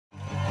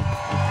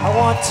I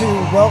want to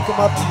welcome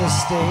up to the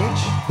stage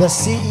the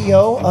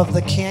CEO of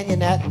the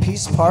Canyonette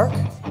Peace Park,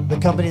 the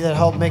company that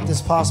helped make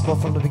this possible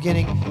from the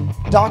beginning,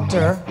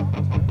 Dr.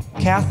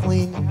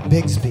 Kathleen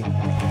Bigsby.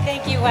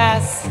 Thank you,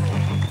 Wes.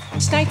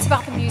 Tonight's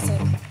about the music,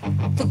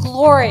 the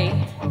glory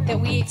that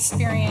we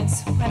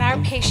experience when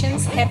our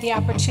patients have the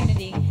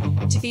opportunity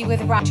to be with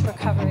Rock to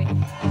Recovery.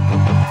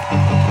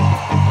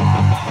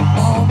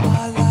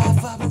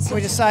 We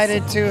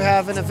decided to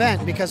have an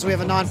event because we have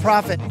a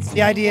nonprofit.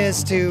 The idea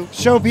is to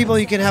show people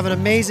you can have an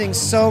amazing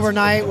sober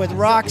night with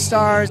rock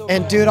stars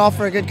and do it all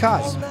for a good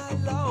cause.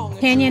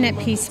 Canyonette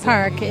Peace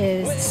Park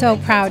is so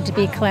proud to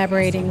be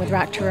collaborating with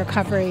Rock to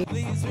Recovery.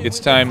 It's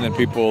time that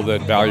people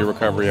that value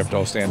recovery have to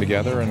all stand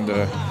together and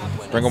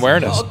bring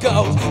awareness.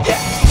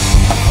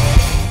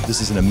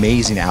 This is an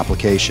amazing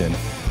application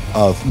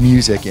of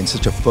music in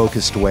such a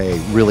focused way,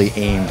 really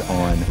aimed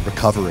on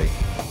recovery.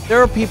 There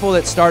are people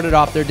that started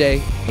off their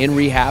day in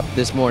rehab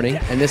this morning,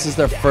 and this is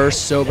their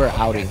first sober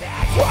outing.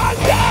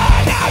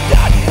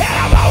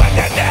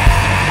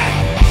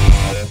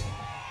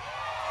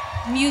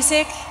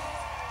 Music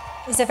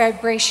is a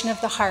vibration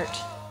of the heart.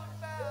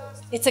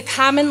 It's a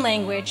common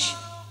language,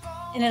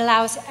 and it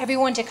allows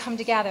everyone to come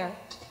together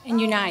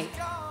and unite.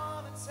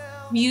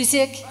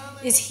 Music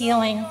is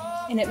healing,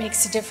 and it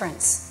makes a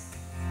difference.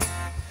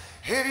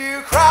 If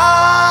you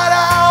cried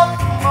out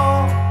for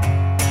more,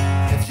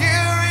 if you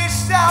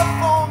reached out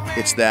for me.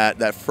 It's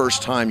that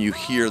first time you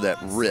hear that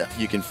riff.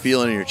 You can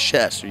feel it in your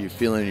chest or you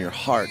feel it in your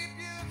heart.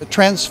 The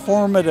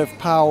transformative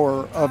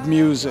power of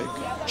music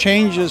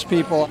changes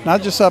people,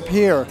 not just up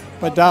here,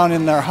 but down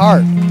in their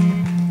heart.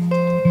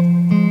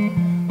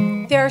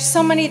 There are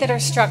so many that are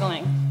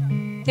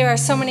struggling. There are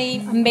so many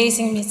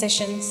amazing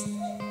musicians.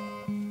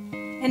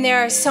 And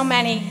there are so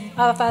many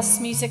of us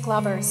music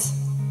lovers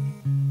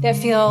that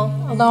feel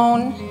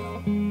alone.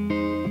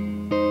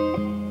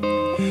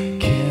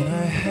 Can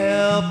I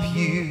help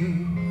you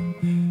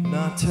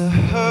not to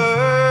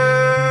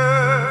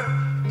hurt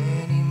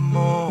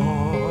anymore?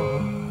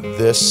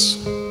 This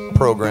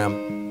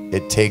program,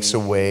 it takes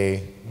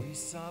away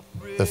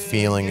the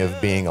feeling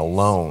of being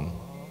alone,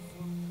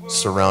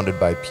 surrounded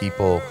by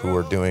people who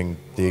are doing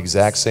the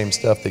exact same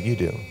stuff that you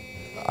do.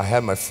 I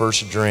had my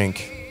first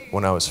drink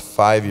when I was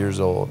 5 years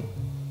old.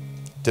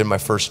 Did my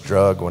first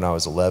drug when I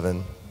was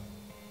 11.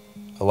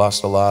 I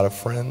lost a lot of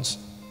friends.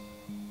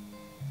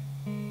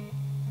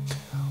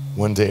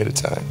 One day at a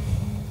time.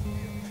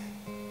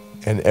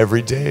 And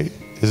every day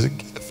is a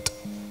gift.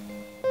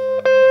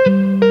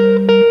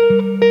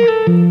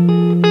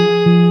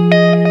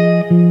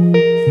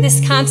 This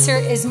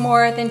concert is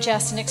more than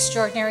just an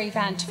extraordinary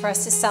event for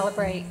us to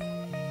celebrate.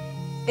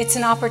 It's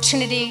an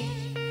opportunity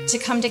to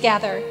come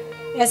together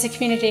as a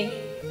community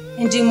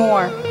and do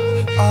more.